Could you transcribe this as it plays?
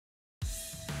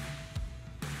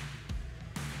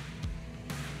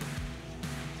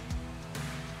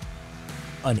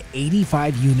An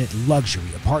 85-unit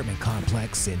luxury apartment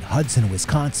complex in Hudson,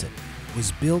 Wisconsin,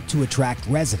 was built to attract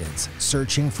residents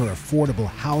searching for affordable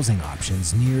housing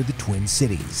options near the Twin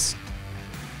Cities.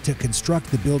 To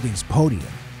construct the building's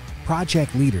podium,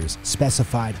 project leaders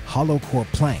specified Hollowcore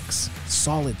planks,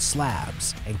 solid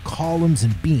slabs, and columns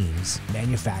and beams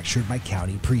manufactured by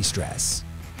County Prestress.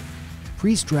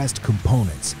 Pre-stressed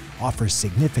components offer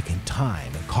significant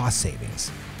time and cost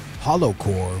savings.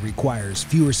 Hollowcore requires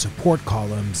fewer support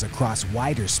columns across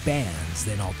wider spans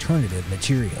than alternative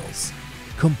materials.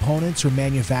 Components are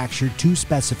manufactured to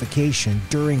specification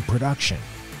during production,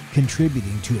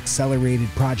 contributing to accelerated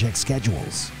project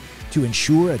schedules. To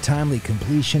ensure a timely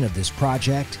completion of this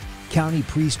project, County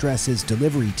Prestress's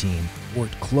delivery team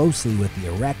worked closely with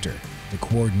the erector to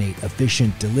coordinate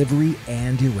efficient delivery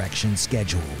and erection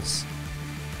schedules.